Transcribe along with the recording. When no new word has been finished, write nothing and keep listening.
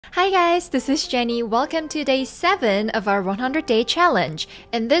Hi guys, this is Jenny. Welcome to day 7 of our 100-day challenge.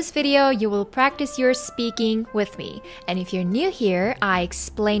 In this video, you will practice your speaking with me. And if you're new here, I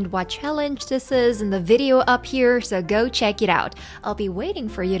explained what challenge this is in the video up here, so go check it out. I'll be waiting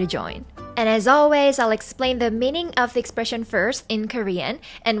for you to join. And as always, I'll explain the meaning of the expression first in Korean,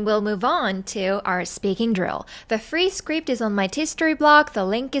 and we'll move on to our speaking drill. The free script is on my Tistory blog, the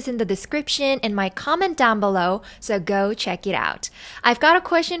link is in the description and my comment down below, so go check it out. I've got a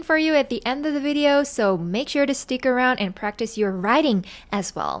question for you at the end of the video, so make sure to stick around and practice your writing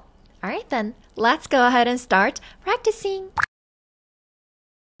as well. Alright then, let's go ahead and start practicing.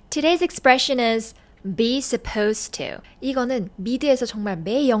 Today's expression is be supposed to. 이거는 미드에서 정말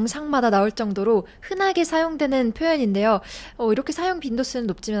매 영상마다 나올 정도로 흔하게 사용되는 표현인데요. 이렇게 사용 빈도수는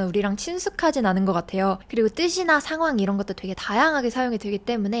높지만 우리랑 친숙하진 않은 것 같아요. 그리고 뜻이나 상황 이런 것도 되게 다양하게 사용이 되기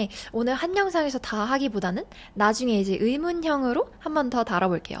때문에 오늘 한 영상에서 다 하기보다는 나중에 이제 의문형으로 한 번 더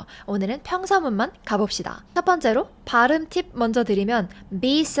다뤄볼게요. 오늘은 평서문만 가봅시다. 첫 번째로 발음 팁 먼저 드리면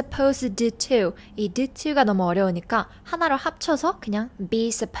be supposed to. 이 to가 너무 어려우니까 하나로 합쳐서 그냥 be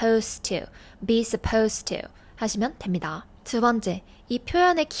supposed to. be supposed to 하시면 됩니다. 두 번째, 이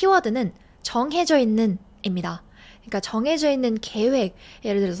표현의 키워드는 정해져 있는 입니다. 그러니까 정해져 있는 계획,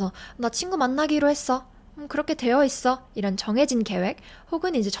 예를 들어서 나 친구 만나기로 했어. 그렇게 되어 있어. 이런 정해진 계획,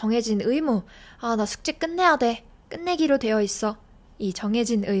 혹은 이제 정해진 의무. 나 숙제 끝내야 돼. 끝내기로 되어 있어. 이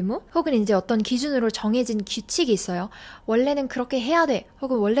정해진 의무, 혹은 이제 어떤 기준으로 정해진 규칙이 있어요. 원래는 그렇게 해야 돼,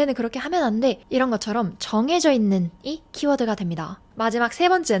 혹은 원래는 그렇게 하면 안 돼. 이런 것처럼 정해져 있는 이 키워드가 됩니다. 마지막 세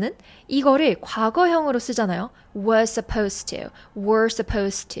번째는 이거를 과거형으로 쓰잖아요. was supposed to, were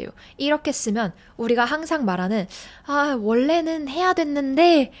supposed to. 이렇게 쓰면 우리가 항상 말하는 원래는 해야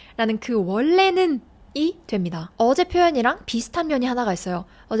됐는데 라는 그 원래는 이 됩니다. 어제 표현이랑 비슷한 면이 하나가 있어요.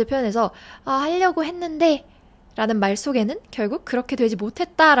 어제 표현에서 하려고 했는데 라는 말 속에는 결국 그렇게 되지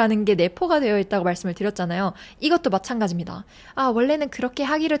못했다라는 게 내포가 되어 있다고 말씀을 드렸잖아요. 이것도 마찬가지입니다. 원래는 그렇게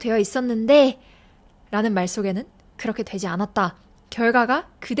하기로 되어 있었는데 라는 말 속에는 그렇게 되지 않았다. 결과가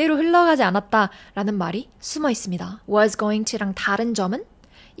그대로 흘러가지 않았다라는 말이 숨어 있습니다. was going to랑 다른 점은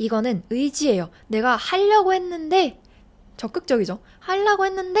이거는 의지예요. 내가 하려고 했는데 적극적이죠. 하려고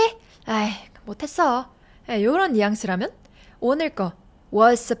했는데 못했어. 이런 뉘앙스라면 오늘 거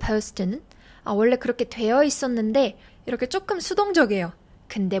was supposed to는 원래 그렇게 되어 있었는데 이렇게 조금 수동적이에요.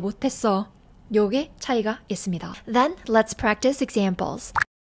 근데 못했어. 요게 차이가 있습니다. Then let's practice examples.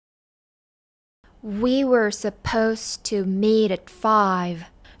 We were supposed to meet at 5.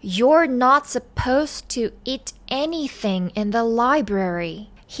 You're not supposed to eat anything in the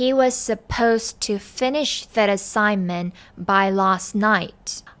library. He was supposed to finish that assignment by last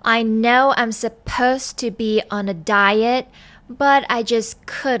night. I know I'm supposed to be on a diet, but I just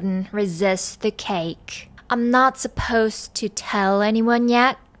couldn't resist the cake. I'm not supposed to tell anyone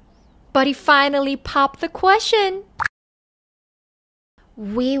yet, but he finally popped the question.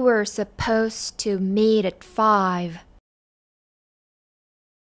 We were supposed to meet at 5.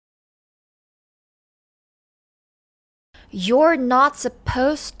 You're not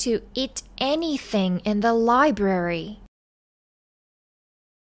supposed to eat anything in the library.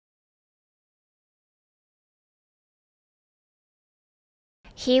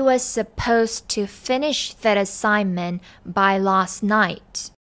 He was supposed to finish that assignment by last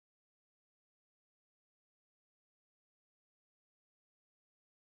night.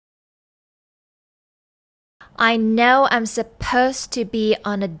 I know I'm supposed to be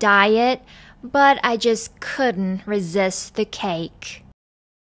on a diet, but I just couldn't resist the cake.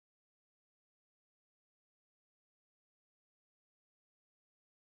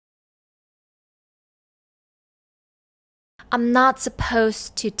 I'm not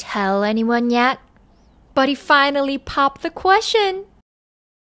supposed to tell anyone yet, but he finally popped the question.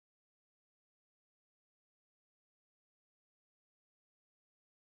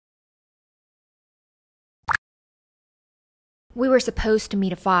 We were supposed to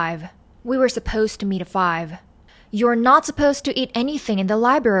meet at 5. We were supposed to meet at 5. You're not supposed to eat anything in the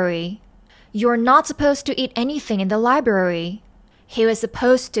library. You're not supposed to eat anything in the library. He was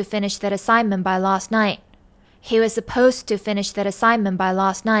supposed to finish that assignment by last night. He was supposed to finish that assignment by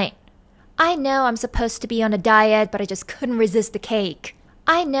last night. I know I'm supposed to be on a diet, but I just couldn't resist the cake.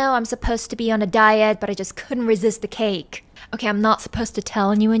 I know I'm supposed to be on a diet, but I just couldn't resist the cake. Okay, I'm not supposed to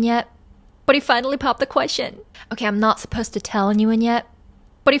tell anyone yet, but he finally popped the question. Okay, I'm not supposed to tell anyone yet,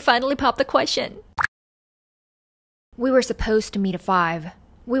 but he finally popped the question. We were supposed to meet at 5.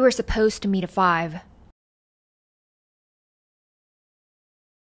 We were supposed to meet at 5.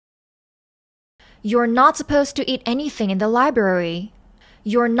 You're not supposed to eat anything in the library.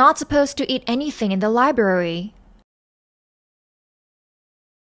 You're not supposed to eat anything in the library.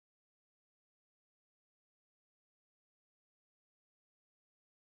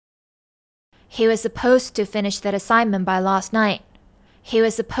 He was supposed to finish that assignment by last night. He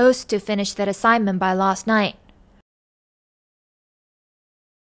was supposed to finish that assignment by last night.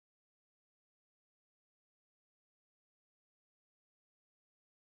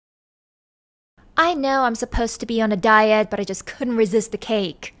 I know I'm supposed to be on a diet, but I just couldn't resist the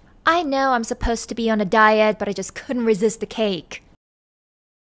cake. I know I'm supposed to be on a diet, but I just couldn't resist the cake.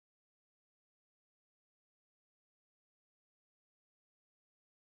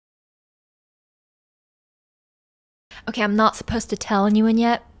 Okay, I'm not supposed to tell anyone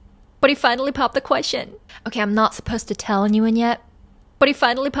yet, but he finally popped the question. Okay, I'm not supposed to tell anyone yet, but he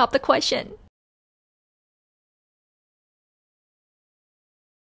finally popped the question.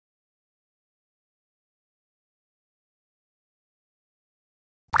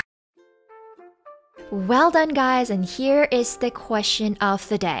 Well done, guys, and here is the question of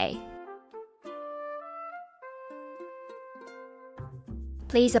the day.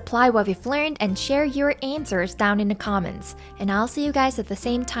 Please apply what we've learned and share your answers down in the comments. And I'll see you guys at the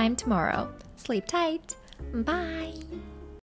same time tomorrow. Sleep tight. Bye.